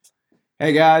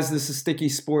Hey guys, this is Sticky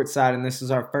Sportside, and this is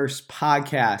our first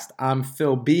podcast. I'm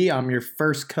Phil B. I'm your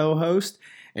first co-host,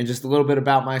 and just a little bit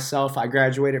about myself. I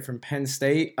graduated from Penn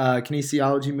State,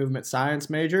 kinesiology movement science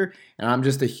major, and I'm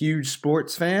just a huge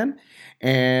sports fan.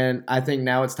 And I think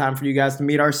now it's time for you guys to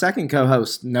meet our second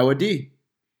co-host, Noah D.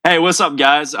 Hey, what's up,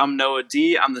 guys? I'm Noah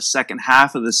D. I'm the second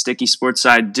half of the Sticky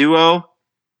Sportside duo.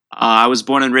 I was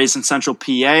born and raised in Central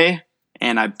PA,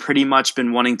 and I've pretty much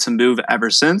been wanting to move ever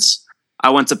since. I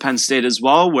went to Penn State as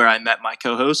well, where I met my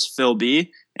co-host, Phil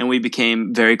B., and we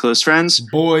became very close friends.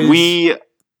 Boys. We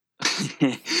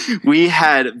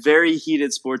had very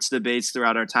heated sports debates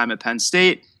throughout our time at Penn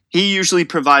State. He usually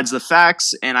provides the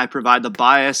facts, and I provide the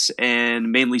bias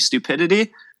and mainly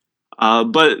stupidity.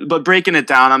 But breaking it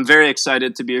down, I'm very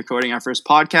excited to be recording our first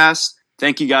podcast.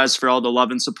 Thank you guys for all the love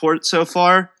and support so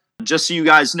far. Just so you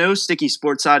guys know, Sticky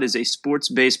Sportside is a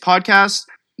sports-based podcast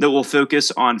that will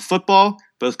focus on football,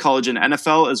 both college and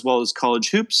NFL, as well as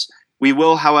college hoops. We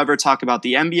will, however, talk about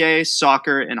the NBA,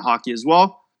 soccer, and hockey as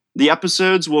well. The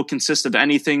episodes will consist of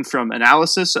anything from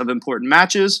analysis of important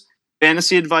matches,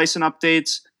 fantasy advice and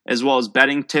updates, as well as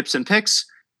betting tips and picks,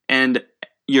 and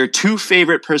your two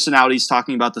favorite personalities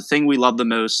talking about the thing we love the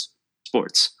most,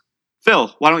 sports.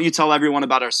 Phil, why don't you tell everyone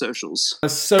about our socials?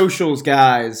 Socials,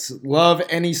 guys. Love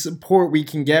any support we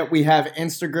can get. We have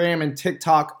Instagram and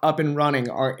TikTok up and running.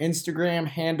 Our Instagram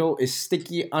handle is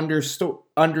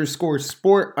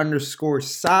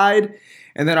sticky_sport_side.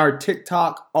 And then our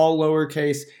TikTok, all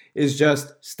lowercase, is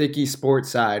just Sticky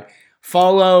Sportside.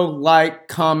 Follow, like,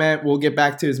 comment. We'll get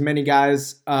back to as many of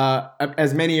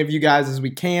you guys as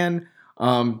we can.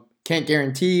 Can't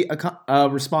guarantee a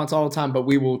response all the time, but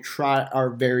we will try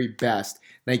our very best.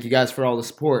 Thank you guys for all the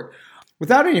support.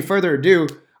 Without any further ado,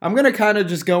 I'm going to kind of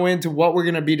just go into what we're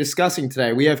going to be discussing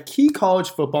today. We have key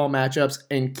college football matchups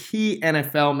and key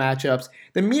NFL matchups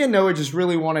that me and Noah just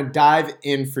really want to dive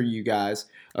in for you guys.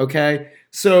 Okay?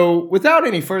 So without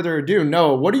any further ado,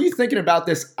 Noah, what are you thinking about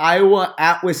this Iowa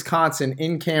at Wisconsin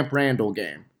in Camp Randall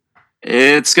game?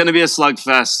 It's going to be a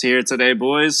slugfest here today,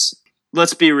 boys.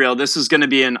 Let's be real. This is going to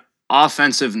be an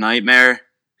offensive nightmare.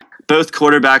 Both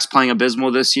quarterbacks playing abysmal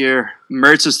this year.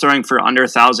 Mertz is throwing for under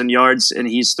 1,000 yards, and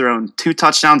he's thrown 2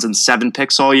 touchdowns and 7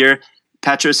 picks all year.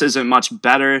 Petras isn't much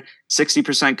better.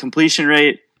 60% completion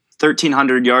rate,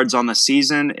 1,300 yards on the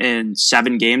season in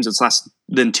 7 games. It's less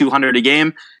than 200 a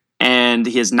game. And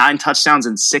he has 9 touchdowns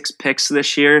and 6 picks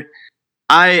this year.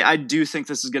 I do think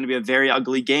this is going to be a very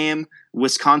ugly game.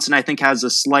 Wisconsin, I think, has a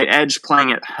slight edge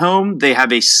playing at home. They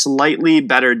have a slightly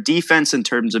better defense in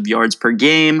terms of yards per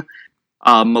game.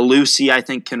 Malusi, I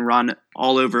think, can run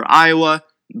all over Iowa.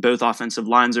 Both offensive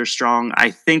lines are strong.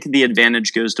 I think the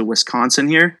advantage goes to Wisconsin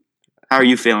here. How are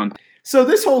you feeling? So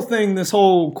this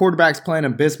whole quarterback's playing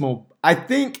abysmal, I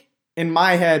think in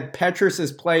my head, Petras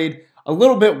has played a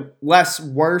little bit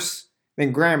worse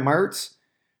than Graham Mertz.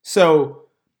 So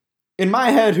in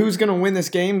my head, who's going to win this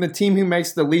game? The team who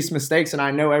makes the least mistakes. And I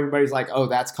know everybody's like, oh,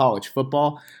 that's college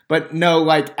football. But no,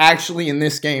 actually in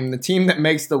this game, the team that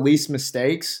makes the least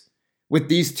mistakes with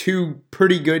these 2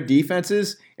 pretty good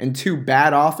defenses and 2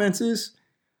 bad offenses,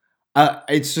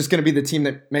 it's just going to be the team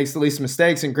that makes the least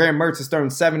mistakes. And Graham Mertz has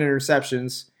thrown 7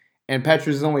 interceptions, and Petras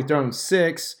has only thrown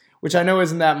 6, which I know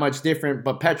isn't that much different.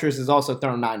 But Petras has also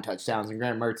thrown 9 touchdowns, and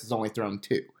Graham Mertz has only thrown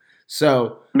 2.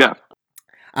 So yeah.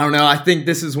 I don't know. I think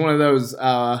this is one of those,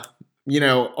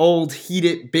 old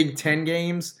heated Big Ten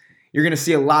games. You're going to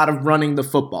see a lot of running the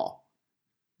football.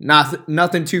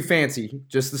 Nothing too fancy,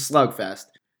 just a slugfest.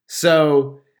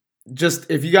 So,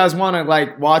 just if you guys want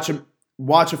to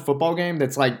watch a football game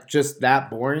that's just that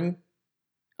boring,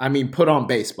 I mean, put on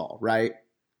baseball, right?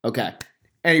 Okay.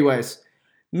 Anyways,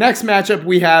 next matchup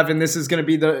we have, and this is going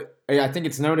to be I think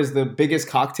it's known as the biggest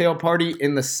cocktail party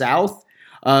in the South.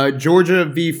 Georgia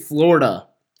v. Florida.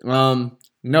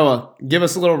 Noah, give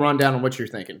us a little rundown on what you're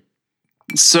thinking.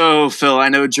 So, Phil, I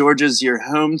know Georgia's your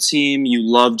home team. You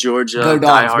love Georgia. Go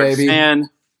Dogs, baby.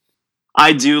 Fan.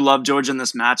 I do love Georgia in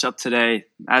this matchup today.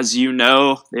 As you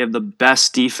know, they have the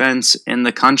best defense in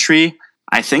the country.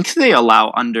 I think they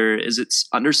allow under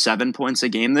 7 points a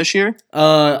game this year?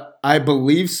 I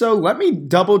believe so. Let me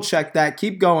double check that.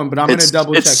 Keep going, but I'm going to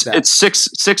double check that. It's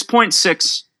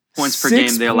 6.6 points per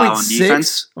game they allow on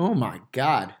defense. Oh my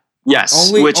God.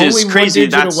 Yes, which is crazy.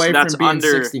 That's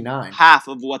under 69. Half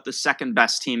of what the second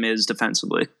best team is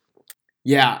defensively.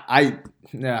 Yeah,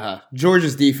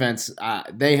 Georgia's defense,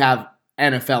 they have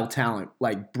NFL talent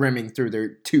brimming through their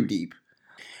 2 deep.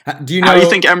 Do you know? How do you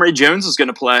think Emory Jones is going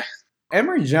to play?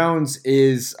 Emory Jones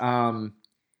is not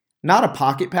a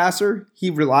pocket passer. He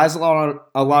relies a lot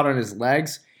on his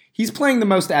legs. He's playing the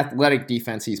most athletic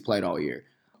defense he's played all year.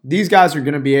 these guys are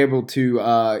going to be able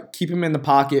to keep him in the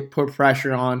pocket, put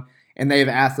pressure on, and they have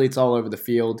athletes all over the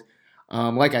field.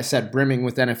 Like I said, brimming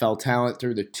with NFL talent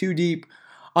through the two deep.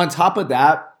 On top of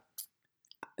that,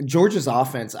 Georgia's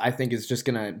offense, I think, is just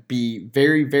going to be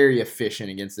very, very efficient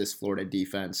against this Florida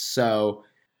defense. So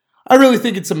I really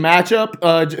think it's a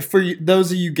matchup. For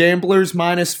those of you gamblers,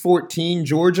 minus 14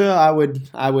 Georgia, I would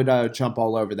jump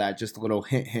all over that. Just a little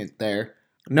hint there.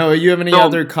 Noah, you have any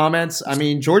other comments? I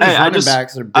mean, Georgia's running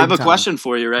backs are big I have a time. question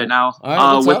for you right now.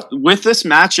 All right, with this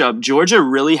matchup, Georgia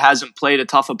really hasn't played a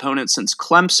tough opponent since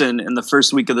Clemson in the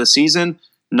first week of the season.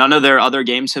 None of their other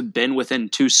games have been within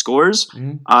 2 scores.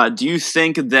 Mm-hmm. Do you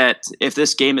think that if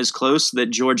this game is close, that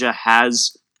Georgia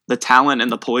has the talent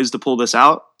and the poise to pull this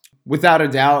out? Without a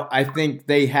doubt. I think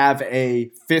they have a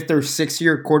 5th or 6th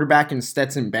year quarterback in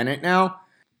Stetson Bennett now.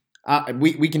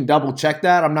 We can double check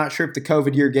that. I'm not sure if the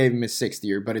COVID year gave him his 6th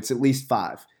year, but it's at least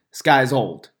 5. This guy's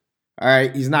old. All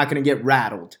right, he's not going to get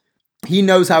rattled. He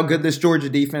knows how good this Georgia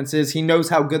defense is. He knows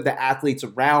how good the athletes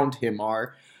around him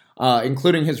are,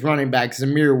 including his running backs,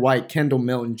 Zamir White, Kendall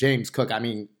Milton, James Cook. I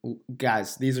mean,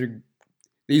 guys, these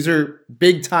are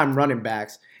big-time running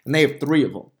backs, and they have 3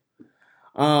 of them.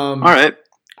 All right.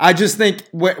 I just think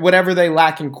whatever they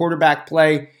lack in quarterback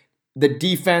play, the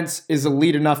defense is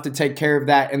elite enough to take care of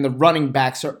that, and the running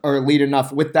backs are elite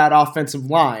enough with that offensive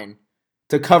line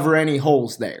to cover any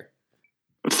holes there.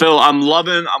 Phil, I'm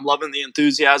loving the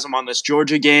enthusiasm on this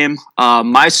Georgia game.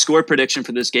 My score prediction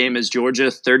for this game is Georgia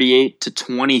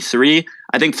 38-23.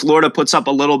 I think Florida puts up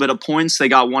a little bit of points. They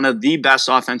got one of the best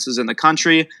offenses in the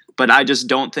country, but I just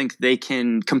don't think they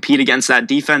can compete against that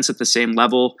defense at the same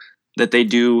level that they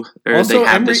do, or also, they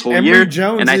have this whole year.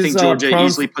 And I think Georgia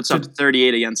easily puts up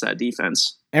 38 against that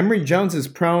defense. Emory Jones is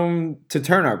prone to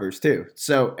turnovers too.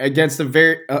 So against a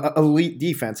very elite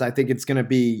defense, I think it's going to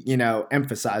be,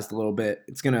 emphasized a little bit.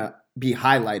 It's going to be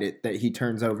highlighted that he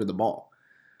turns over the ball.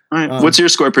 All right. What's your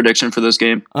score prediction for this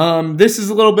game? This is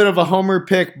a little bit of a homer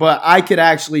pick, but I could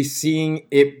actually see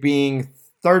it being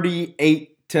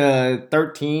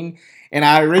 38-13. And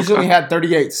I originally had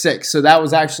 38-6, so that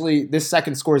was actually – this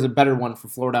second score is a better one for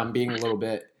Florida. I'm being a little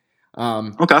bit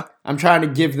okay. I'm trying to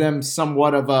give them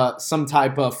somewhat of some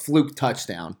type of fluke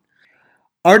touchdown.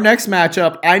 Our next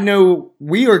matchup, I know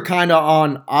we are kind of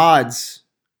on odds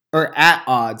 – or at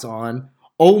odds on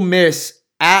Ole Miss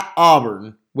at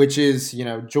Auburn, which is,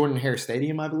 Jordan-Hare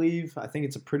Stadium, I believe. I think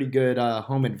it's a pretty good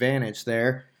home advantage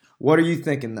there. What are you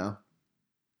thinking, though?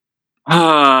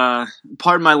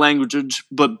 Pardon my language,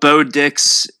 but Bo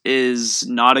Dix is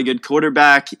not a good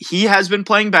quarterback. He has been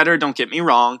playing better, don't get me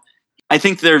wrong. I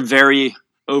think they're very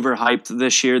overhyped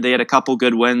this year. They had a couple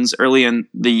good wins early in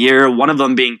the year, one of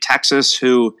them being Texas,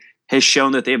 who has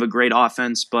shown that they have a great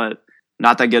offense, but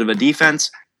not that good of a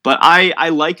defense. But I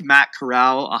like Matt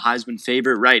Corral, a Heisman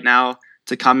favorite right now,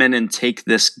 to come in and take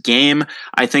this game.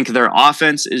 I think their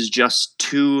offense is just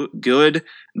too good.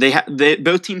 They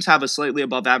both teams have a slightly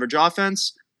above average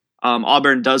offense.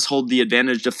 Auburn does hold the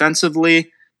advantage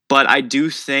defensively, but I do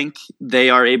think they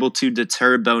are able to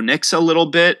deter Bo Nix a little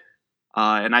bit.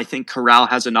 And I think Corral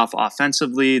has enough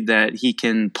offensively that he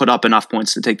can put up enough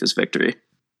points to take this victory.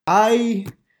 I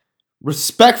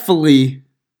respectfully,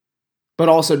 but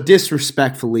also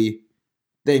disrespectfully,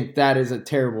 think that is a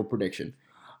terrible prediction.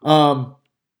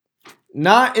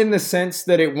 Not in the sense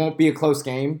that it won't be a close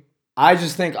game. I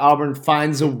just think Auburn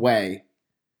finds a way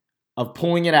of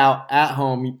pulling it out at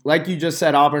home. Like you just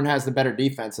said, Auburn has the better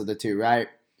defense of the two, right?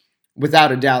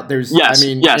 Without a doubt.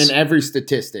 In every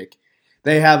statistic.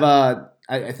 They have,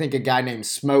 I think, a guy named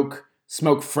Smoke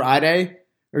Friday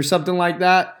or something like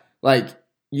that. Like,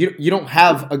 you don't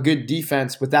have a good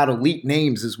defense without elite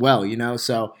names as well,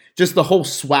 So just the whole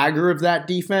swagger of that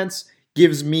defense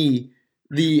gives me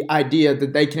the idea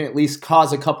that they can at least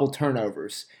cause a couple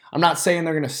turnovers. I'm not saying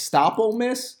they're going to stop Ole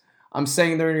Miss. I'm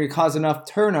saying they're going to cause enough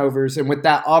turnovers. And with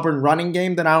that Auburn running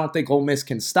game that I don't think Ole Miss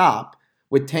can stop,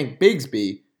 with Tank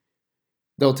Bigsby,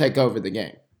 they'll take over the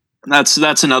game.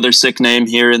 That's another sick name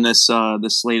here in this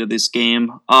slate of this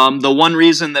game. The one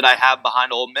reason that I have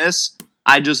behind Ole Miss,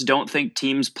 I just don't think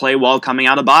teams play well coming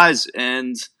out of byes.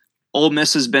 And Ole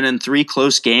Miss has been in 3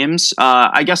 close games.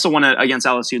 I guess the one against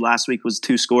LSU last week was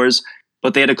 2 scores.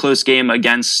 But they had a close game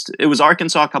it was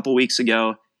Arkansas a couple weeks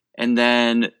ago. And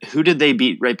then who did they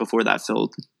beat right before that, Phil?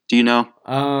 Do you know?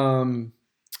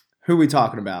 Who are we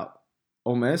talking about?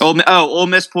 Ole Miss? Ole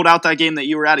Miss pulled out that game that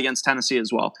you were at against Tennessee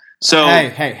as well. So I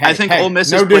think Ole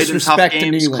Miss has played in tough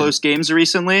games, close games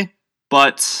recently.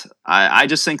 But I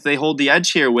just think they hold the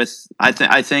edge here with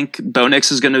I think Bo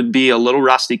Nix is going to be a little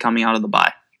rusty coming out of the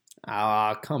bye.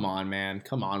 Come on, man.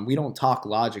 Come on. We don't talk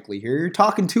logically here. You're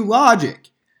talking too logic.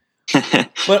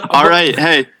 All right.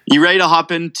 Hey, you ready to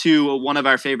hop into one of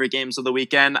our favorite games of the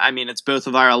weekend? I mean, it's both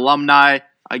of our alumni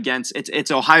against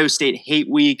it's Ohio State Hate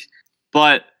Week,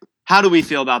 but how do we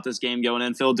feel about this game going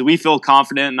in, Phil? Do we feel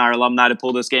confident in our alumni to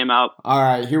pull this game out? All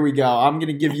right, here we go. I'm going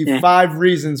to give you 5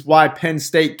 reasons why Penn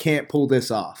State can't pull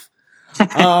this off.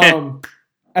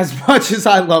 As much as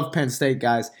I love Penn State,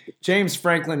 guys, James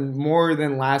Franklin more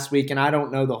than last week, and I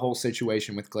don't know the whole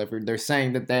situation with Clifford. They're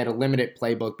saying that they had a limited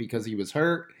playbook because he was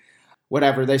hurt.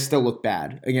 Whatever, they still look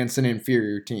bad against an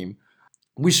inferior team.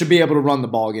 We should be able to run the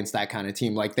ball against that kind of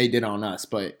team like they did on us,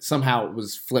 but somehow it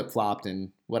was flip-flopped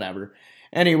and whatever.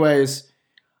 Anyways,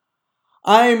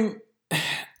 Ohio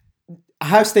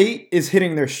State is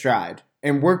hitting their stride,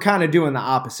 and we're kind of doing the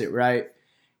opposite, right?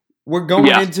 We're going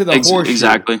into the horseshoe.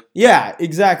 Exactly. Yeah,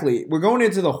 exactly. We're going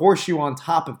into the horseshoe on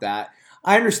top of that.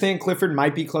 I understand Clifford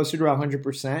might be closer to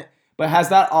 100%, but has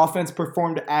that offense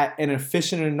performed at an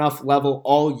efficient enough level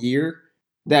all year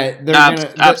that they're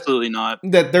absolutely not.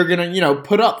 That they're gonna,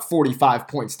 put up 45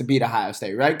 points to beat Ohio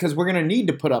State, right? Because we're gonna need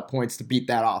to put up points to beat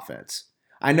that offense.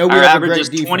 I know our average is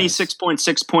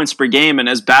 26.6 points per game, and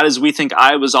as bad as we think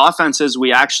Iowa's offense is,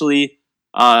 we actually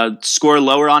score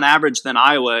lower on average than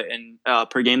Iowa in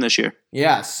per game this year.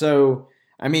 Yeah, so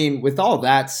I mean, with all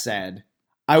that said,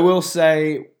 I will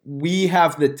say we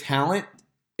have the talent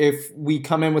if we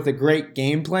come in with a great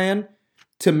game plan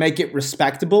to make it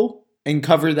respectable and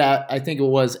cover that. I think it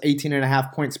was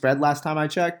 18.5 point spread last time I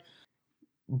checked.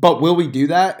 But will we do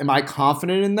that? Am I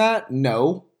confident in that?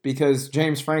 No, because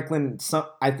James Franklin,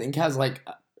 I think, has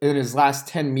in his last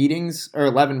 10 meetings or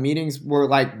 11 meetings, we're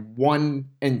 1-10 or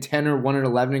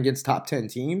 1-11 against top 10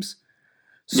 teams.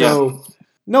 So,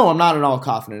 no, I'm not at all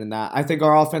confident in that. I think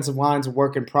our offensive line's a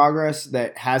work in progress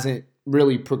that hasn't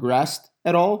really progressed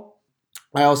at all.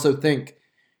 I also think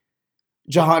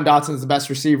Jahan Dotson's the best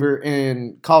receiver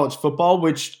in college football,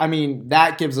 which, I mean,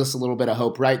 that gives us a little bit of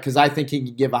hope, right? Because I think he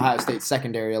can give Ohio State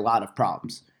secondary a lot of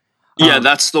problems. Yeah,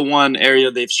 that's the one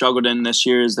area they've struggled in this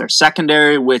year is their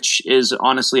secondary, which is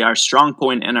honestly our strong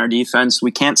point in our defense.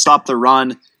 We can't stop the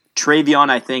run. Travion,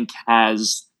 I think,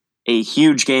 has a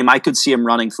huge game. I could see him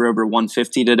running for over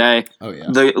 150 today. Oh,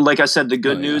 yeah. Like I said, the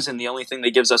good news and the only thing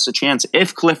that gives us a chance,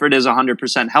 if Clifford is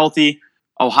 100% healthy,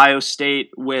 Ohio State,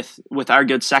 with our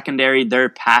good secondary, their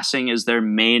passing is their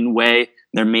main way,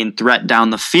 their main threat down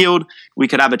the field. We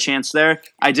could have a chance there.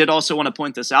 I did also want to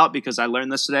point this out because I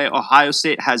learned this today. Ohio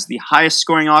State has the highest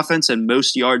scoring offense and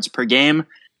most yards per game.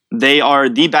 They are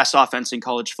the best offense in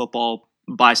college football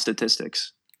by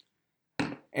statistics.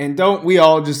 And don't we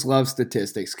all just love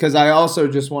statistics? Because I also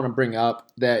just want to bring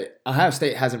up that Ohio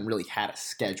State hasn't really had a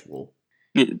schedule.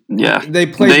 Yeah. They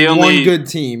played one good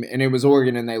team, and it was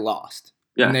Oregon, and they lost.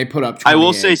 Yeah. And they put up 28. I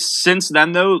will say since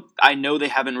then, though, I know they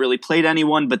haven't really played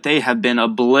anyone, but they have been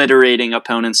obliterating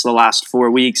opponents the last 4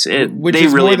 weeks. Which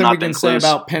is more than we can say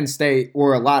about Penn State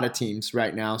or a lot of teams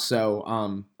right now.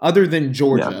 So other than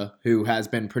Georgia, who has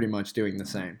been pretty much doing the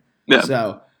same. Yeah.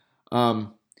 So, I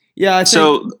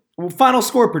think final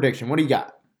score prediction. What do you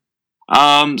got?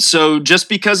 So just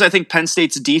because I think Penn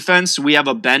State's defense, we have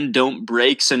a bend don't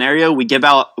break scenario. We give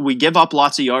up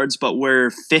lots of yards, but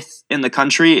we're 5th in the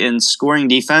country in scoring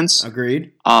defense.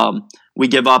 Agreed. We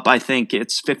give up, I think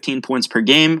it's 15 points per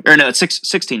game, or no, it's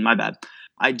 16. My bad.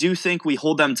 I do think we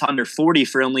hold them to under 40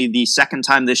 for only the second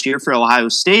time this year for Ohio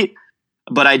State,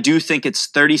 but I do think it's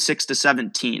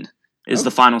 36-17 is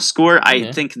the final score. Okay.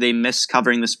 I think they miss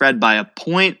covering the spread by a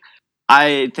point.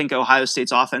 I think Ohio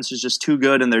State's offense is just too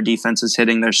good and their defense is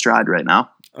hitting their stride right now.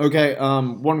 Okay,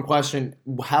 one question.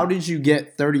 How did you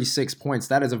get 36 points?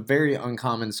 That is a very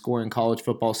uncommon score in college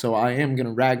football, so I am going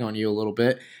to rag on you a little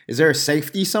bit. Is there a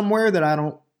safety somewhere that I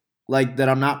don't that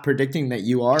I'm not predicting that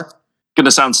you are? Going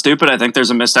to sound stupid. I think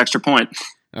there's a missed extra point.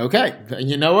 Okay,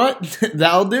 you know what?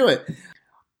 That'll do it.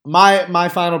 My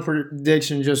final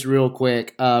prediction, just real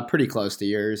quick, pretty close to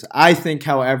yours. I think,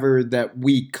 however, that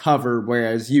we cover,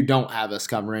 whereas you don't have us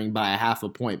covering by a half a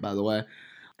point, by the way.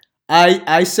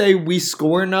 I say we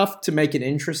score enough to make it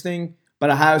interesting, but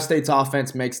Ohio State's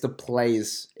offense makes the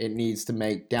plays it needs to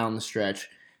make down the stretch.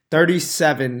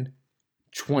 37-24.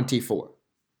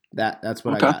 That's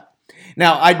what I got.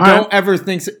 Now, I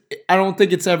don't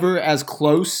think it's ever as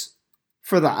close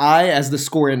for the eye as the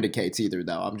score indicates either,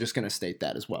 though. I'm just going to state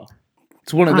that as well.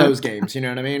 It's one of those games, you know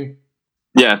what I mean?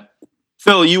 Yeah.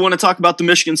 Phil, you want to talk about the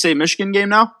Michigan State-Michigan game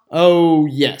now? Oh,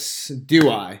 yes. Do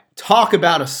I? Talk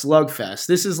about a slugfest.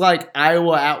 This is like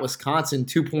Iowa at Wisconsin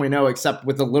 2.0, except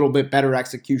with a little bit better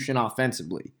execution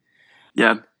offensively.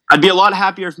 Yeah. I'd be a lot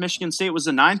happier if Michigan State was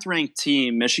the 9th ranked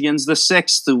team. Michigan's the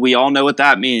 6th. We all know what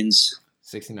that means.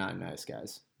 69, nice,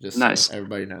 guys. Just Nice. so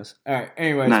everybody knows. All right.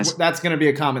 Anyways, Nice. that's going to be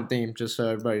a common theme, just so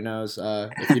everybody knows.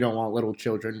 If you don't want little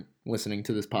children listening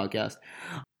to this podcast,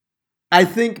 I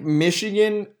think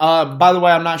Michigan. By the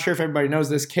way, I'm not sure if everybody knows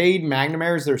this. Cade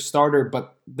McNamara is their starter,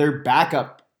 but their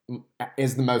backup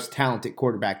is the most talented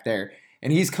quarterback there,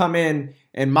 and he's come in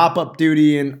and mop up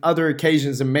duty and other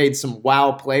occasions and made some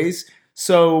wow plays.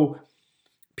 So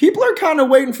people are kind of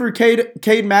waiting for Cade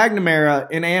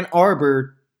McNamara in Ann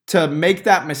Arbor to make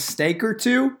that mistake or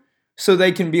two so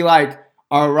they can be like,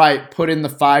 all right, put in the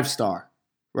 5-star,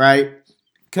 right?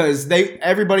 Because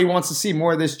everybody wants to see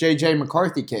more of this J.J.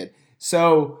 McCarthy kid.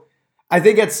 So I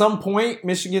think at some point,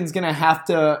 Michigan's going to have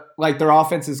to, like, their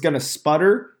offense is going to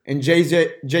sputter, and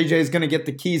JJ is going to get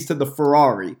the keys to the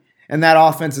Ferrari, and that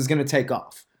offense is going to take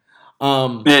off.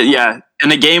 Yeah,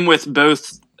 in a game with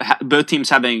both teams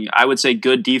having, I would say,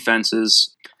 good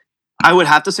defenses, I would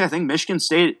have to say I think Michigan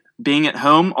State being at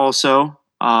home also.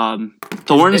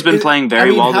 Thorne's been playing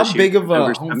very well this year. How big of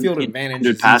a home field advantage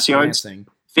is pass yards?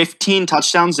 15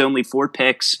 touchdowns, only 4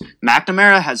 picks.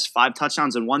 McNamara has 5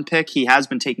 touchdowns and 1 pick. He has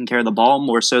been taking care of the ball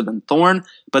more so than Thorne,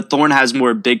 but Thorne has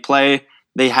more big play.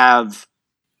 They have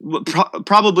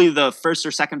probably the first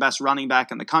or second best running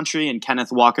back in the country, and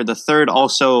Kenneth Walker III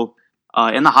also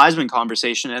in the Heisman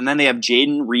conversation. And then they have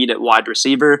Jaden Reed at wide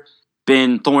receiver,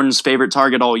 been Thorne's favorite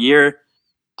target all year.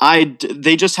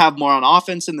 They just have more on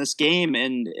offense in this game,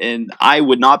 and I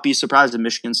would not be surprised if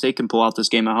Michigan State can pull out this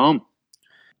game at home.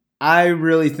 I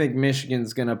really think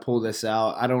Michigan's going to pull this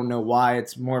out. I don't know why.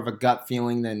 It's more of a gut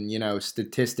feeling than,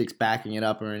 statistics backing it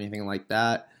up or anything like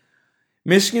that.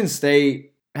 Michigan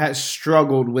State has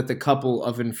struggled with a couple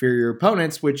of inferior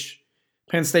opponents, which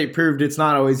Penn State proved it's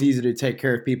not always easy to take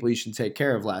care of people you should take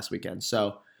care of last weekend.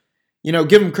 So, give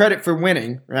them credit for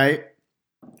winning, right?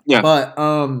 Yeah. But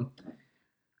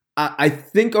I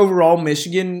think overall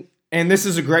Michigan, and this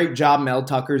is a great job Mel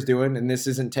Tucker's doing, and this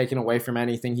isn't taken away from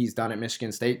anything he's done at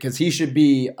Michigan State, because he should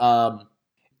be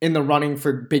in the running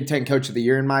for Big Ten Coach of the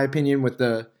Year, in my opinion, with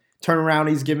the turnaround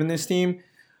he's given this team.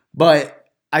 But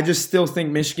I just still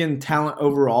think Michigan talent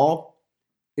overall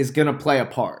is going to play a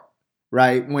part,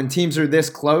 right? When teams are this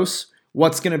close,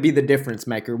 what's going to be the difference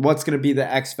maker? What's going to be the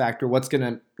X factor? What's going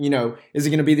to, is it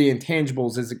going to be the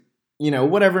intangibles? Is it,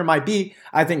 whatever it might be?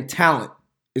 I think talent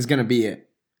is going to be it.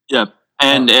 Yeah.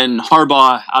 And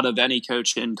Harbaugh, out of any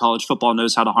coach in college football,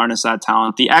 knows how to harness that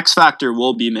talent. The X factor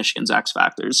will be Michigan's X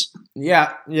factors.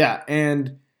 Yeah.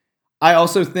 And I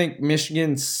also think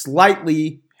Michigan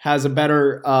slightly has a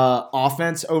better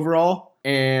offense overall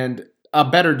and a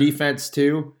better defense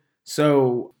too.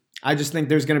 So I just think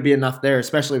there's going to be enough there,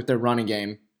 especially with their running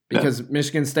game, because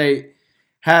Michigan State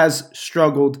has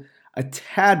struggled a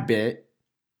tad bit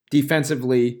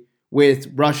defensively with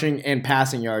rushing and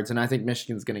passing yards, and I think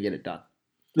Michigan's going to get it done.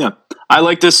 Yeah. I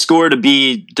like this score to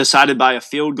be decided by a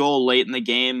field goal late in the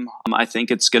game. I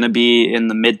think it's going to be in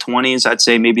the mid-20s. I'd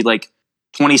say maybe like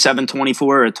 27-24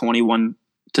 or a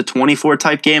 21-24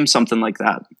 type game, something like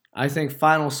that. I think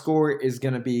final score is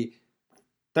going to be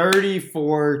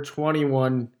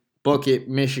 34-21, book it,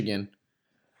 Michigan.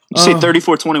 You say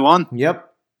 34-21?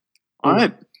 Yep. All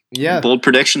right. Yeah. Bold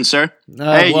prediction, sir.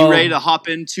 You ready to hop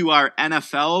into our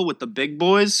NFL with the big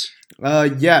boys?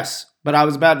 Yes. But I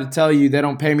was about to tell you they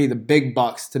don't pay me the big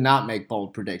bucks to not make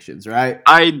bold predictions, right?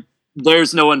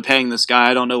 There's no one paying this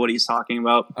guy. I don't know what he's talking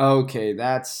about. Okay,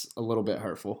 that's a little bit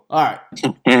hurtful. All right.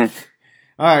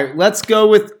 All right, let's go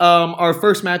with our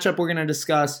first matchup we're going to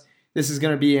discuss. This is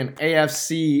going to be an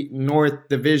AFC North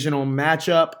divisional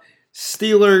matchup,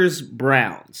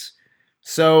 Steelers-Browns.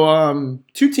 So,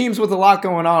 2 teams with a lot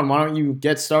going on. Why don't you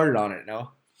get started on it, Noah?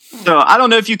 So I don't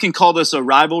know if you can call this a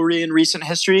rivalry in recent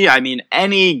history. I mean,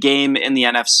 any game in the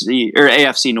NFC or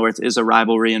AFC North is a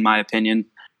rivalry, in my opinion.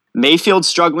 Mayfield's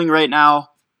struggling right now.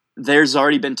 There's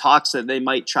already been talks that they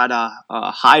might try to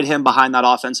hide him behind that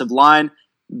offensive line.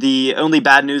 The only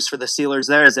bad news for the Steelers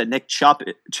there is that Nick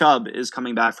Chubb is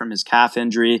coming back from his calf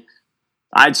injury.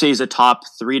 I'd say he's a top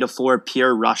 3 to 4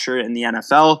 pure rusher in the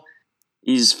NFL.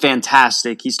 He's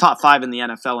fantastic. He's top 5 in the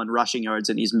NFL in rushing yards,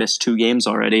 and he's missed 2 games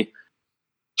already.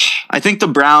 I think the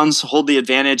Browns hold the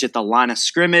advantage at the line of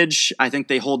scrimmage. I think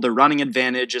they hold the running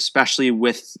advantage, especially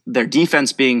with their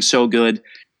defense being so good.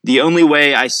 The only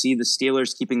way I see the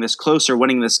Steelers keeping this close or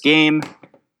winning this game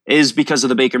is because of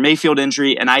the Baker Mayfield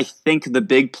injury, and I think the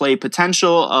big play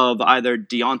potential of either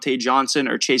Deontay Johnson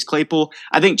or Chase Claypool.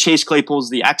 I think Chase Claypool is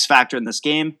the X factor in this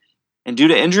game, and due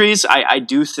to injuries, I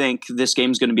do think this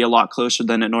game is going to be a lot closer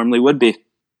than it normally would be.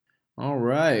 All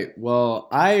right. Well,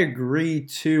 I agree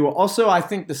too. Also, I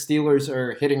think the Steelers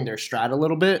are hitting their stride a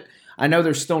little bit. I know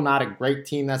they're still not a great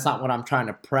team. That's not what I'm trying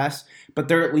to press, but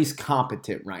they're at least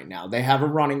competent right now. They have a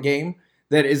running game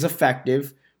that is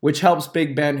effective, which helps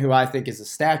Big Ben, who I think is a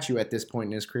statue at this point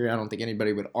in his career. I don't think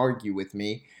anybody would argue with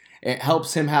me. It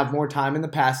helps him have more time in the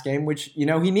pass game, which, he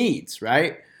needs,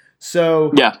 right?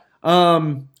 So, Yeah.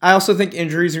 I also think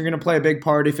injuries are going to play a big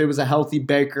part. If it was a healthy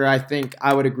Baker, I think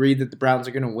I would agree that the Browns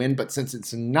are going to win. But since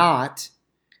it's not,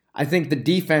 I think the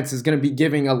defense is going to be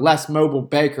giving a less mobile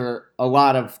Baker a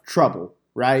lot of trouble,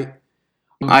 right?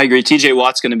 I agree. TJ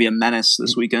Watt's going to be a menace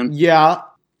this weekend. Yeah.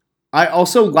 I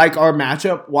also like our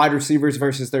matchup, wide receivers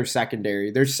versus their secondary.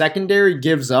 Their secondary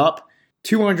gives up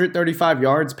 235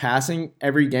 yards passing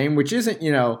every game, which isn't,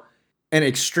 an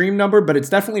extreme number, but it's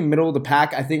definitely middle of the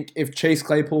pack. I think if Chase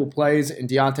Claypool plays and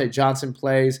Deontay Johnson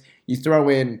plays, you throw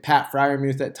in Pat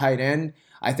Freiermuth at tight end,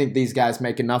 I think these guys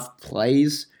make enough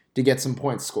plays to get some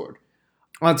points scored.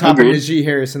 On top of Najee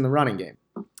Harris in the running game.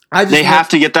 They have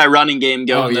to get that running game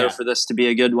going, though, for this to be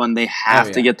a good one. They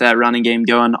have to get that running game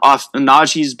going.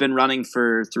 Najee's been running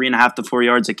for 3.5 to 4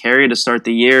 yards a carry to start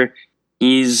the year.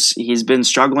 He's been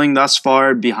struggling thus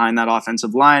far behind that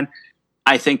offensive line.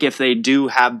 I think if they do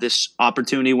have this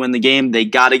opportunity to win the game, they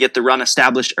got to get the run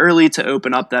established early to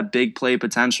open up that big play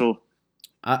potential.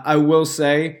 I will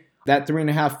say that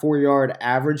 3.5, 4 yard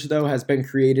average, though, has been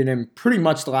created in pretty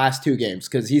much the last 2 games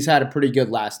because he's had a pretty good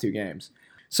last 2 games.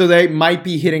 So they might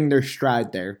be hitting their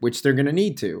stride there, which they're going to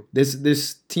need to.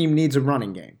 This team needs a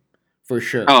running game, for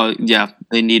sure. Oh, yeah.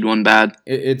 They need one bad.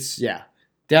 It's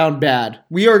down bad.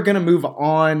 We are going to move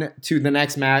on to the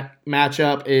next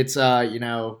matchup. It's,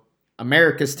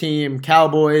 America's team,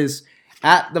 Cowboys,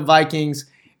 at the Vikings.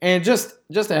 And just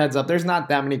a heads up, there's not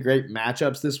that many great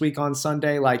matchups this week on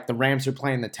Sunday. Like the Rams are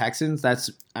playing the Texans. That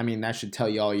should tell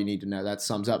you all you need to know. That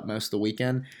sums up most of the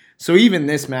weekend. So even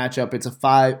this matchup, it's a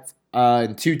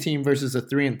 5-2 team versus a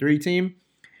 3-3 team.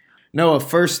 Noah,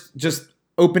 first, just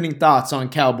opening thoughts on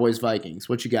Cowboys Vikings.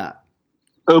 What you got?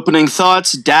 Opening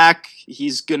thoughts, Dak,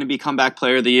 he's going to be comeback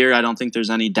player of the year. I don't think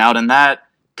there's any doubt in that.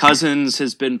 Cousins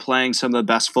has been playing some of the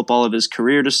best football of his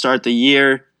career to start the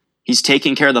year. He's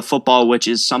taking care of the football, which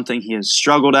is something he has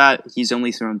struggled at. He's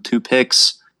only thrown 2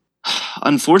 picks.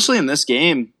 Unfortunately, in this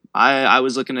game, I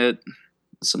was looking at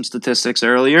some statistics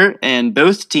earlier, and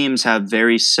both teams have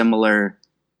very similar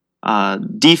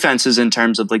defenses in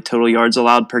terms of like total yards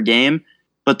allowed per game.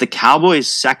 But the Cowboys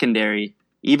secondary,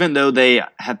 even though they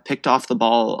have picked off the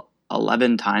ball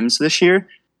 11 times this year,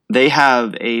 they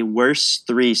have a worst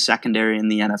 3 secondary in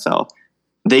the NFL.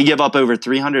 They give up over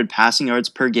 300 passing yards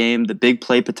per game. The big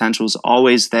play potential is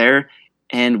always there.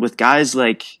 And with guys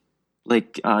like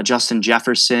Justin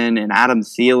Jefferson and Adam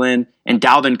Thielen and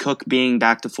Dalvin Cook being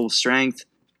back to full strength,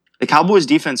 the Cowboys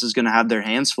defense is going to have their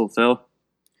hands full, Phil.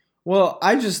 Well,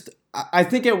 I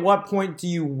think at what point do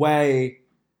you weigh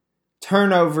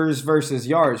turnovers versus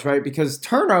yards, right? Because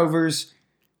turnovers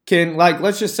can,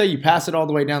 let's just say you pass it all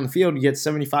the way down the field, you get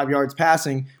 75 yards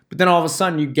passing, but then all of a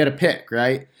sudden you get a pick,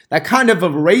 right? That kind of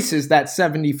erases that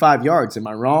 75 yards. Am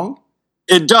I wrong?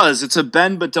 It does. It's a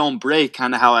bend but don't break,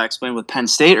 kind of how I explained with Penn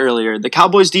State earlier. The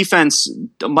Cowboys defense,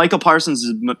 Micah Parsons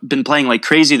has been playing like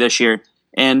crazy this year,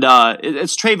 and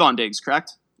it's Trayvon Diggs,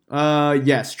 correct?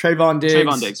 Yes, Trayvon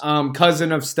Diggs.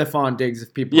 Cousin of Stephon Diggs,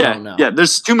 if people don't know. Yeah,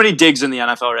 there's too many Diggs in the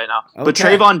NFL right now. Okay. But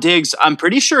Trayvon Diggs, I'm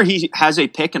pretty sure he has a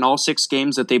pick in all 6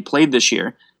 games that they played this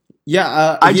year.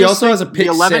 Yeah, he also has a pick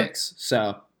 6.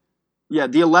 So yeah,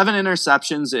 the 11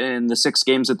 interceptions in the 6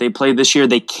 games that they played this year,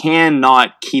 they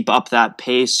cannot keep up that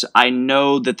pace. I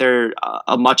know that they're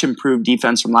a much improved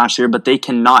defense from last year, but they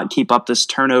cannot keep up this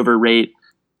turnover rate.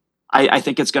 I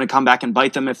think it's going to come back and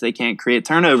bite them if they can't create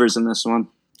turnovers in this one.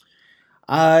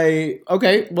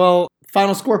 Okay, well,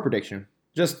 final score prediction.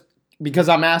 Just because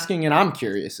I'm asking and I'm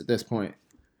curious at this point.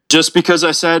 Just because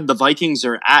I said the Vikings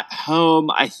are at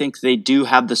home, I think they do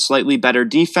have the slightly better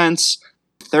defense.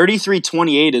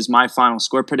 33-28 is my final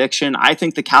score prediction. I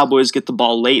think the Cowboys get the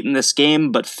ball late in this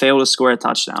game, but fail to score a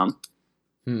touchdown.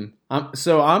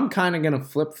 So I'm kind of going to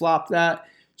flip-flop that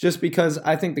just because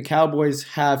I think the Cowboys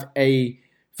have a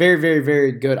very, very,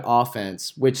 very good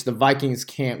offense, which the Vikings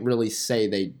can't really say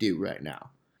they do right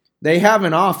now. They have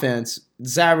an offense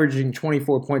that's averaging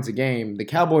 24 points a game. The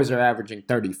Cowboys are averaging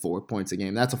 34 points a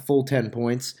game. That's a full 10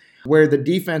 points, where the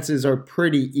defenses are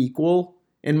pretty equal,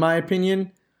 in my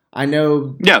opinion. I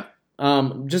know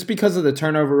just because of the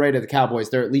turnover rate of the Cowboys,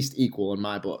 they're at least equal in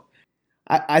my book.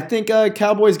 I think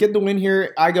Cowboys get the win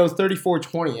here. I go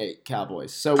 34-28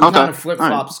 Cowboys. So we kind of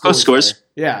flip-flop scores.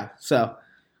 There. Yeah, so...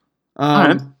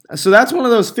 So that's one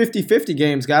of those 50-50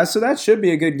 games, guys. So that should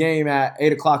be a good game at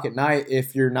 8 o'clock at night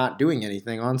if you're not doing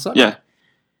anything on Sunday.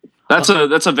 That's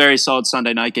a very solid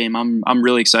Sunday night game. I'm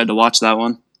really excited to watch that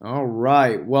one. All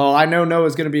right. Well, I know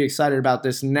Noah's going to be excited about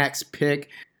this next pick.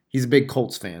 He's a big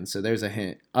Colts fan, so there's a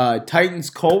hint. Titans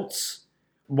Colts.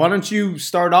 Why don't you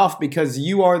start off because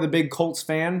you are the big Colts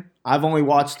fan? I've only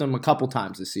watched them a couple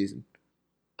times this season.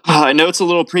 I know it's a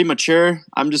little premature.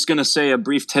 I'm just going to say a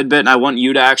brief tidbit, and I want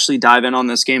you to actually dive in on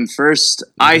this game first.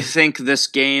 Mm-hmm. I think this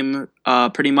game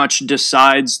pretty much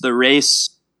decides the race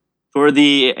for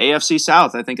the AFC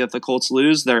South. I think if the Colts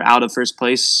lose, they're out of first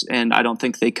place, and I don't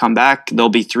think they come back. They'll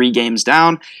be 3 games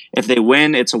down. If they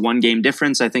win, it's a 1-game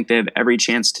difference. I think they have every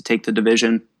chance to take the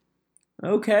division.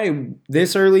 Okay,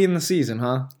 this early in the season,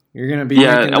 huh? You're going to be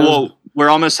well, we're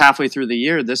almost halfway through the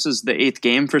year. This is the 8th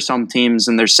game for some teams,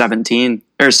 and there's 17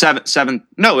 or 7.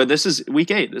 No, this is week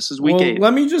 8. This is week 8.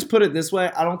 Let me just put it this way: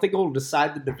 I don't think it will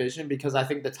decide the division because I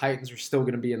think the Titans are still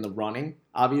going to be in the running,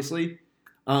 obviously,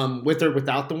 with or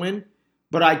without the win.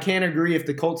 But I can agree if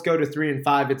the Colts go to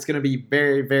 3-5, it's going to be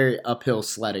very, very uphill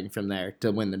sledding from there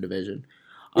to win the division.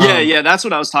 Yeah, that's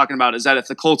what I was talking about. Is that if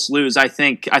the Colts lose, I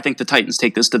think the Titans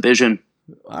take this division.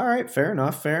 All right, fair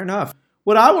enough.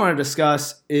 What I want to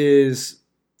discuss is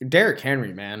Derrick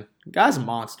Henry, man. The guy's a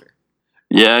monster.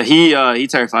 Yeah, he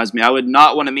terrifies me. I would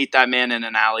not want to meet that man in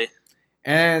an alley.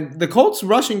 And the Colts'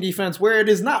 rushing defense, where it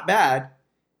is not bad,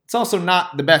 it's also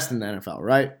not the best in the NFL,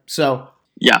 right? So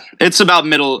yeah, it's about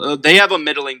middle. They have a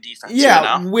middling defense. Yeah,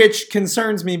 right now. Which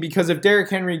concerns me because if Derrick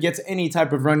Henry gets any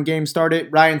type of run game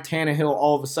started, Ryan Tannehill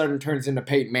all of a sudden turns into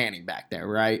Peyton Manning back there,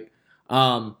 right?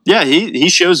 Yeah, he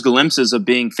shows glimpses of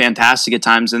being fantastic at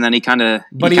times, and then he kind of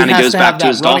goes back to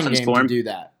his Dolphins form. To do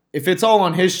that. If it's all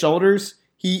on his shoulders,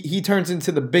 he turns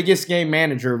into the biggest game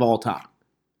manager of all time.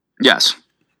 Yes,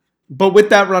 but with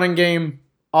that running game,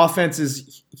 offense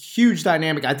is huge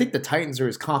dynamic. I think the Titans are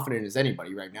as confident as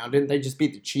anybody right now. Didn't they just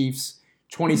beat the Chiefs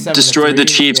 27-3? Destroyed the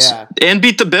Chiefs and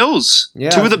beat the Bills. Yeah.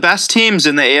 2 of the best teams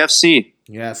in the AFC.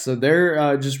 Yeah, so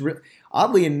they're just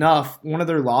oddly enough, one of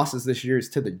their losses this year is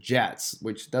to the Jets,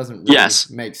 which doesn't really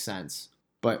make sense.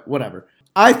 But whatever.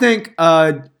 I think,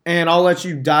 and I'll let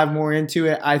you dive more into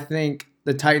it, I think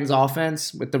the Titans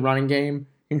offense with the running game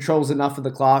controls enough of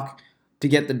the clock to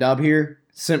get the dub here.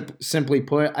 Simply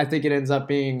put, I think it ends up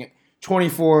being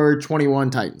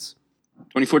 24-21 Titans.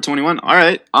 24-21. All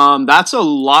right. That's a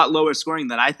lot lower scoring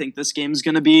than I think this game is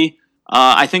going to be.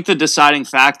 I think the deciding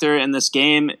factor in this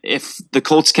game, if the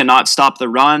Colts cannot stop the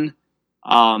run,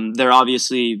 they're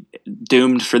obviously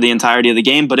doomed for the entirety of the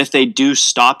game. But if they do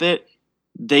stop it,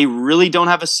 they really don't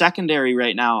have a secondary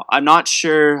right now. I'm not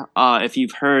sure if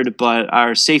you've heard, but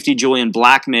our safety Julian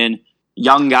Blackmon,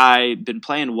 young guy, been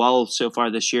playing well so far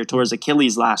this year, tore his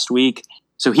Achilles last week.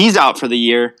 So he's out for the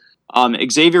year.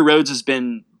 Xavier Rhodes has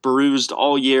been bruised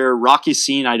all year. Rocky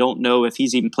Sean, I don't know if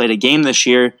he's even played a game this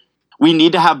year. We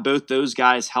need to have both those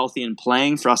guys healthy and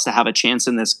playing for us to have a chance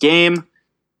in this game.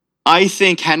 I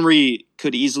think Henry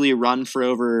could easily run for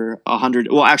over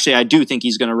 100. Well, actually, I do think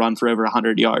he's going to run for over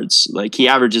 100 yards. Like, he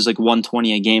averages like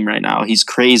 120 a game right now. He's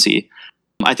crazy.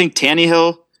 I think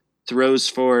Tannehill throws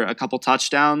for a couple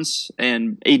touchdowns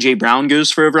and A.J. Brown goes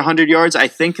for over 100 yards. I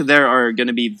think there are going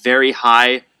to be very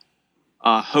high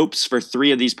hopes for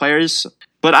 3 of these players.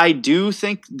 But I do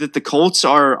think that the Colts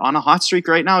are on a hot streak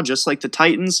right now, just like the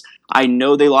Titans. I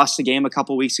know they lost the game a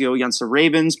couple weeks ago against the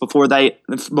Ravens. Before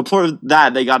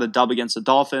that, they got a dub against the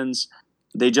Dolphins.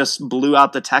 They just blew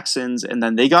out the Texans, and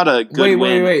then they got a good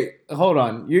win. Wait. Hold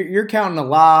on. You're counting a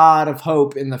lot of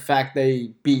hope in the fact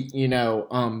they beat,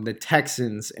 the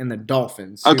Texans and the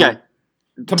Dolphins. Okay.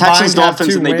 Texans,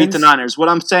 Dolphins, and they beat the Niners. What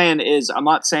I'm saying is, I'm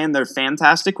not saying they're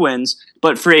fantastic wins,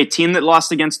 but for a team that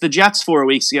lost against the Jets 4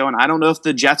 weeks ago, and I don't know if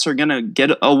the Jets are going to get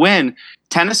a win,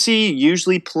 Tennessee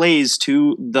usually plays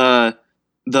to the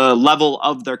level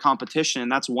of their competition,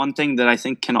 and that's one thing that I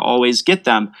think can always get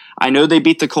them. I know they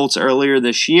beat the Colts earlier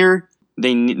this year.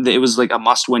 It was like a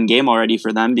must-win game already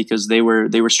for them because they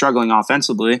were struggling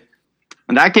offensively.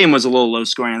 And that game was a little low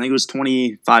scoring. I think it was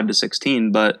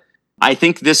 25-16, but I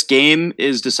think this game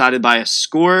is decided by a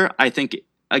score. I think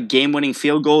a game-winning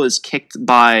field goal is kicked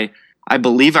by, I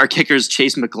believe, our kicker is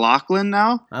Chase McLaughlin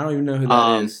now. I don't even know who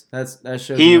that is. That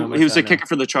shows he was a kicker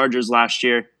for the Chargers last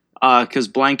year because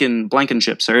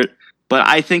Blankenship's hurt. But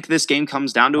I think this game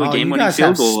comes down to a game-winning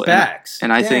field goal.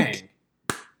 And I think.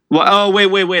 Well,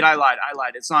 wait! I lied.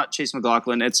 It's not Chase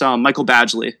McLaughlin. It's Michael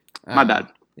Badgley. My bad.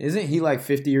 Isn't he like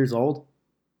 50 years old?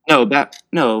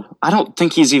 No, I don't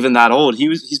think he's even that old.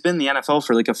 He's been in the NFL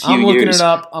for like a few years.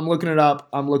 I'm looking it up.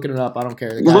 I don't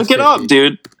care. Look it up,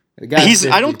 dude.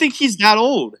 I don't think he's that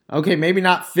old. Okay, maybe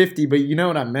not 50, but you know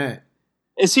what I meant.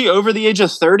 Is he over the age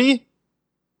of 30?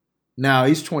 No,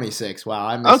 he's 26. Wow,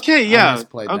 I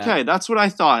misplayed that. Okay, that's what I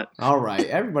thought. All right,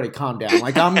 everybody calm down.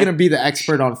 Like, I'm going to be the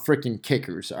expert on freaking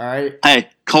kickers, all right? Hey,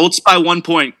 Colts by 1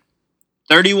 point.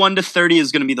 31-30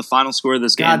 is going to be the final score of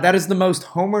this game. God, that is the most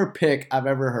homer pick I've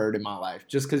ever heard in my life,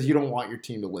 just because you don't want your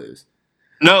team to lose.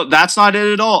 No, that's not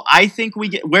it at all. I think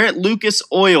we're at Lucas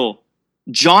Oil.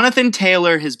 Jonathan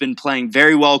Taylor has been playing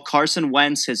very well. Carson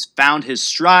Wentz has found his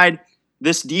stride.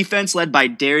 This defense led by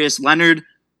Darius Leonard,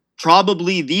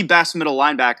 probably the best middle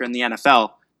linebacker in the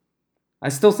NFL. I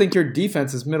still think your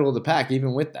defense is middle of the pack,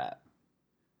 even with that.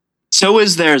 So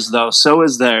is theirs, though. So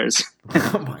is theirs.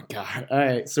 Oh, my God. All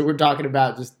right, so we're talking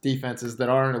about just defenses that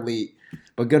aren't elite,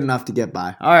 but good enough to get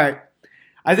by. All right.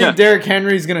 I think Derrick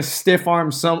Henry is going to stiff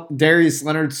arm Darius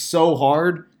Leonard so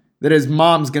hard that his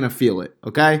mom's going to feel it,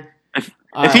 okay?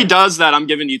 If he does that, I'm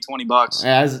giving you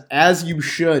 $20. As you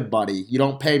should, buddy. You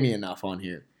don't pay me enough on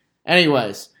here.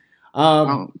 Anyways. I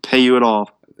don't pay you at all.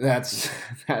 That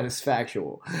is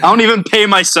factual. I don't even pay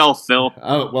myself, Phil.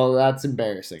 Oh, well, that's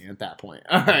embarrassing at that point.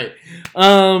 All right.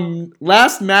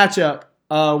 Last matchup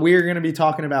we are going to be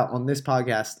talking about on this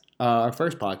podcast, our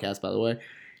first podcast, by the way,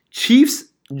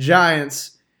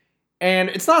 Chiefs-Giants. And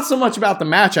it's not so much about the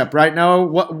matchup, right?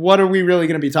 Noah? What are we really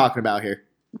going to be talking about here?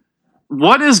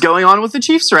 What is going on with the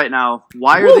Chiefs right now?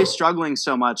 Why are they struggling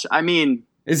so much? I mean,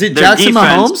 is it Jackson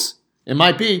Mahomes? It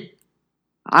might be.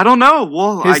 I don't know.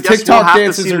 Well, his I guess TikTok we'll have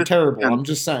dances to see are terrible. I'm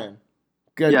just saying.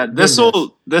 Good. Yeah, this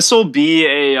will be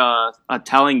a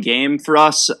telling game for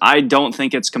us. I don't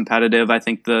think it's competitive. I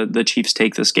think the Chiefs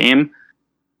take this game,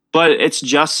 but it's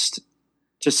just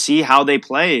to see how they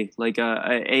play. Like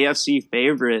a AFC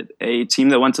favorite, a team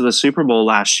that went to the Super Bowl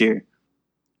last year,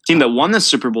 team that won the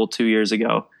Super Bowl 2 years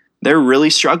ago. They're really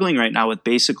struggling right now with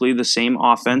basically the same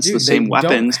offense, the same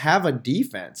weapons. They don't have a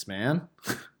defense, man.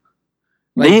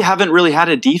 They haven't really had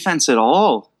a defense at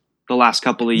all the last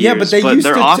couple of years. Yeah, but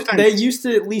they used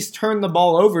to at least turn the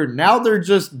ball over. Now they're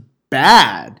just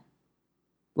bad.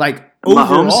 Like,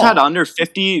 overall. Mahomes had under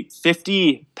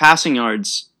 50 passing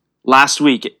yards last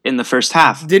week in the first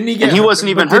half. Didn't he get and he hurt? wasn't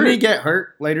even hurt. Didn't he get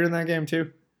hurt later in that game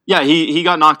too? Yeah, he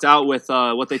got knocked out with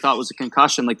what they thought was a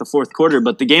concussion, like the fourth quarter.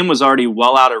 But the game was already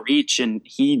well out of reach, and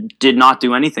he did not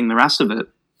do anything the rest of it.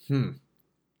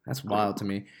 That's wild to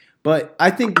me. But I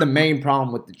think the main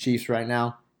problem with the Chiefs right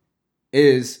now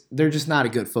is they're just not a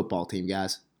good football team,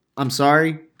 guys. I'm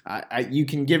sorry. You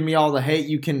can give me all the hate.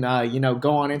 You can, go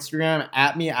on Instagram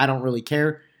at me. I don't really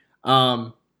care.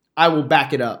 I will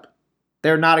back it up.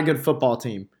 They're not a good football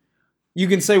team. You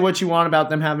can say what you want about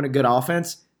them having a good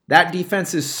offense. That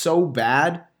defense is so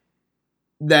bad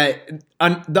that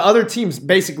the other team's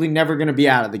basically never going to be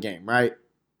out of the game, right?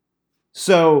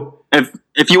 So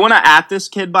if you want to at this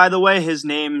kid, by the way, his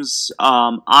name's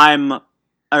I'm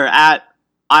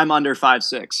under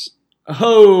 5'6".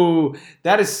 Oh,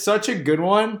 that is such a good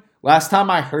one. Last time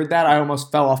I heard that, I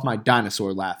almost fell off my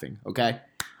dinosaur laughing, okay?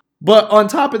 But on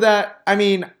top of that, I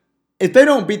mean, if they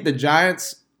don't beat the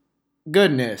Giants,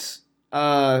 goodness,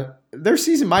 their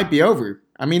season might be over.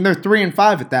 I mean, they're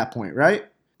 3-5 at that point, right?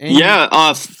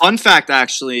 Fun fact,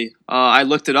 actually, I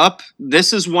looked it up.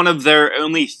 This is one of their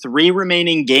only 3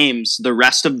 remaining games the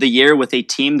rest of the year with a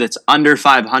team that's under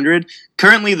 500.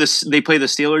 Currently, they play the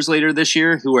Steelers later this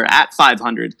year, who are at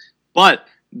 500. But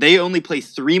they only play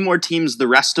 3 more teams the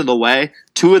rest of the way.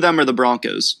 2 of them are the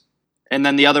Broncos. And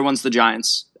then the other one's the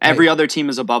Giants. Every other team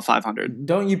is above 500.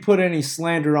 Don't you put any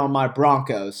slander on my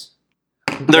Broncos.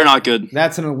 They're not good.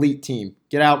 That's an elite team.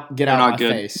 Get out my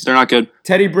face. They're not good.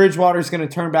 Teddy Bridgewater's going to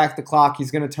turn back the clock.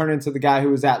 He's going to turn into the guy who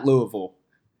was at Louisville.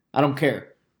 I don't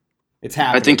care. It's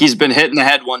happening. I think he's been hit in the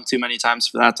head one too many times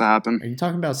for that to happen. Are you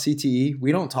talking about CTE?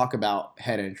 We don't talk about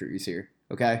head injuries here,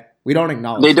 okay? We don't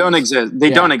acknowledge They don't exist.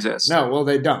 They don't exist. No, well,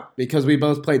 they don't because we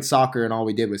both played soccer and all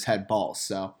we did was head balls.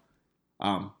 So,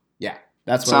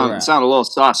 that's where we're at. Sound a little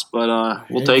sus, but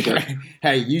we'll take it.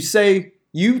 Hey,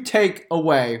 you take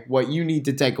away what you need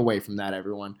to take away from that,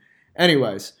 everyone.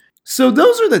 Anyways, so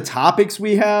those are the topics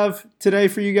we have today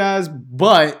for you guys.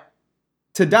 But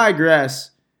to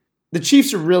digress, the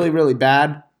Chiefs are really, really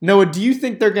bad. Noah, do you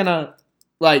think they're gonna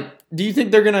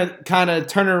kind of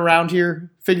turn it around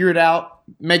here, figure it out,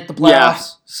 make the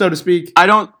playoffs, so to speak? I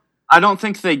don't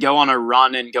think they go on a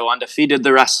run and go undefeated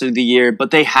the rest of the year,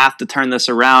 but they have to turn this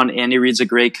around. Andy Reid's a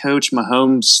great coach.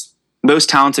 Mahomes, most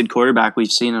talented quarterback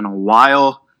we've seen in a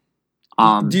while.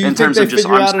 In terms of just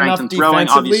arm strength and throwing,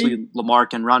 obviously Lamar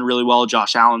can run really well.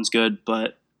 Josh Allen's good,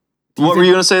 but what were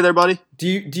you going to say there, buddy? Do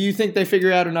you think they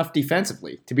figure out enough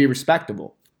defensively to be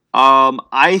respectable?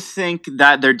 I think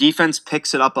that their defense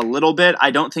picks it up a little bit. I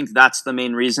don't think that's the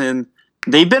main reason.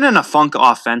 They've been in a funk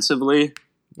offensively.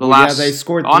 The last, they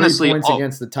scored 3 honestly, points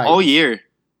against the Titans. All year.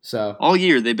 So all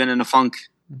year they've been in a funk.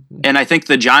 And I think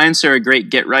the Giants are a great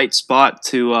get-right spot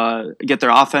to get their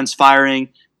offense firing,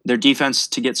 their defense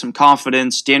to get some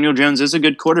confidence. Daniel Jones is a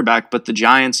good quarterback, but the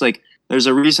Giants, there's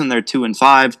a reason they're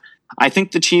 2-5. I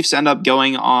think the Chiefs end up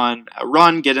going on a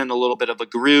run, get in a little bit of a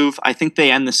groove. I think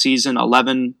they end the season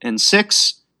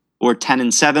 11-6 or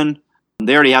 10-7.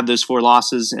 They already have those 4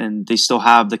 losses, and they still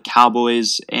have the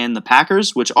Cowboys and the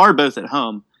Packers, which are both at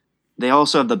home. They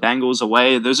also have the Bengals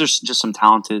away. Those are just some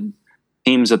talented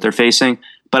teams that they're facing.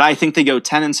 But I think they go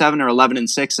 10-7 or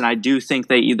 11-6, and I do think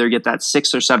they either get that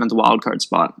 6th or 7th wild card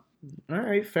spot. All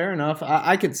right, fair enough.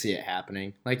 I could see it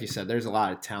happening. Like you said, there's a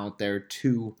lot of talent there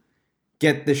to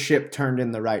get the ship turned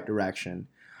in the right direction.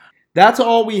 That's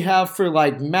all we have for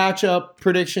matchup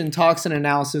prediction, talks, and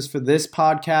analysis for this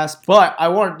podcast. But I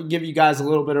wanted to give you guys a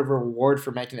little bit of a reward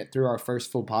for making it through our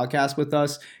first full podcast with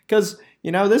us because,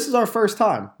 this is our first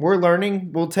time. We're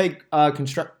learning. We'll take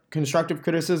constructive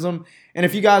criticism. And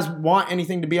if you guys want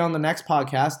anything to be on the next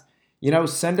podcast,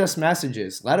 send us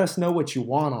messages. Let us know what you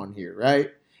want on here,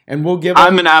 right? And we'll give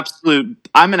I'm an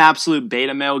absolute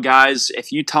beta male, guys.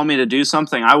 If you tell me to do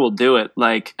something, I will do it.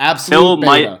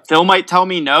 Phil might tell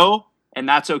me no, and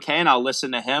that's okay, and I'll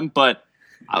listen to him, but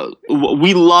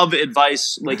we love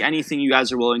advice. Anything you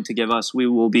guys are willing to give us, we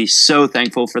will be so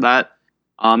thankful for that.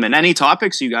 And any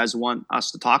topics you guys want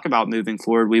us to talk about moving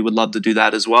forward, we would love to do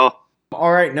that as well.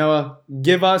 All right, Noah,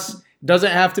 give us,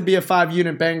 doesn't have to be a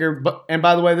 5-unit banger, and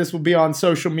by the way, this will be on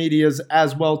social medias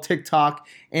as well, TikTok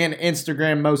and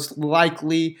Instagram most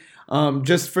likely,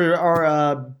 just for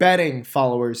our betting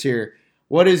followers here.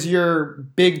 What is your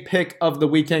big pick of the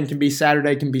weekend? Can be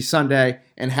Saturday, can be Sunday,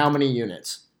 and how many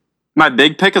units? My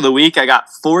big pick of the week, I got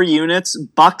 4 units,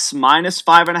 Bucks minus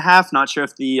 5.5, not sure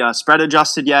if the spread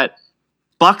adjusted yet.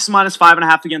 Bucks minus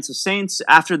 5.5 against the Saints.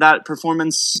 After that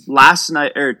performance last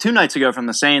night or 2 nights ago from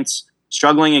the Saints,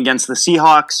 struggling against the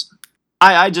Seahawks,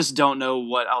 I just don't know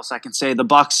what else I can say. The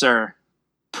Bucks are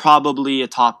probably a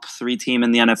top 3 team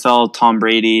in the NFL. Tom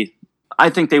Brady, I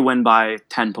think they win by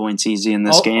 10 points easy in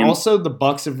this game. Also, the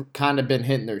Bucks have kind of been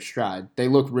hitting their stride. They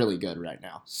look really good right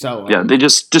now. So yeah, they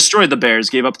just destroyed the Bears.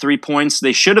 Gave up 3 points.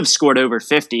 They should have scored over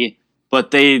 50.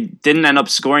 But they didn't end up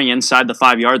scoring inside the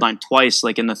 5-yard line twice,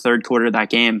 in the third quarter of that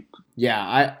game.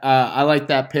 Yeah, I like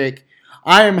that pick.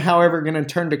 I am, however, going to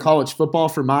turn to college football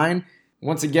for mine.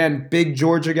 Once again, big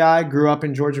Georgia guy. Grew up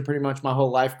in Georgia pretty much my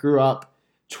whole life. Grew up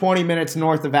 20 minutes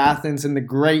north of Athens in the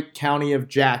great county of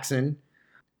Jackson.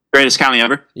 Greatest county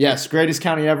ever? Yes, greatest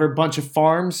county ever. Bunch of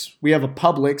farms. We have a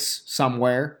Publix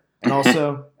somewhere. And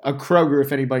also a Kroger,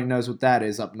 if anybody knows what that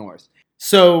is, up north.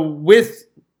 So with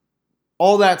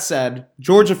all that said,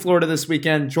 Georgia, Florida this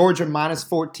weekend. Georgia minus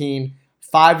 14,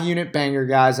 5-unit banger,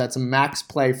 guys. That's a max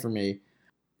play for me.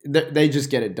 They just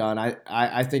get it done.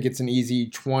 I think it's an easy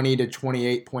 20 to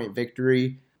 28 point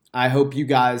victory. I hope you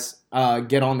guys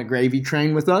get on the gravy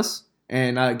train with us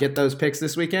and get those picks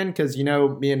this weekend because,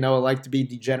 me and Noah like to be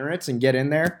degenerates and get in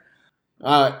there.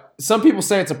 Some people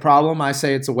say it's a problem. I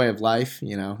say it's a way of life.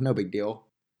 No big deal.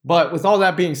 But with all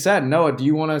that being said, Noah, do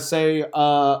you want to say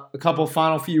a couple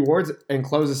final few words and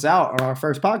close us out on our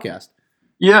first podcast?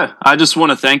 Yeah, I just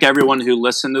want to thank everyone who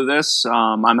listened to this.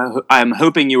 I'm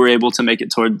hoping you were able to make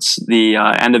it towards the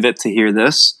end of it to hear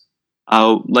this.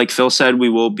 Like Phil said, we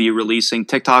will be releasing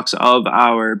TikToks of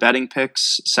our betting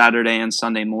picks Saturday and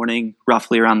Sunday morning,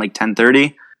 roughly around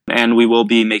 10:30. And we will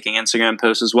be making Instagram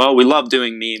posts as well. We love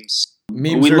doing memes.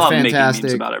 We love making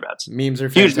memes about our bets. Memes are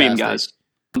fantastic. Huge meme guys.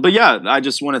 But yeah, I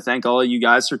just want to thank all of you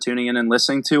guys for tuning in and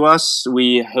listening to us.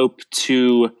 We hope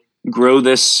to grow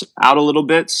this out a little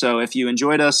bit. So if you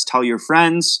enjoyed us, tell your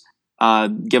friends,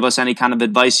 give us any kind of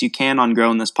advice you can on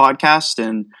growing this podcast.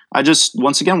 And I just,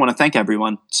 once again, want to thank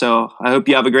everyone. So I hope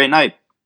you have a great night.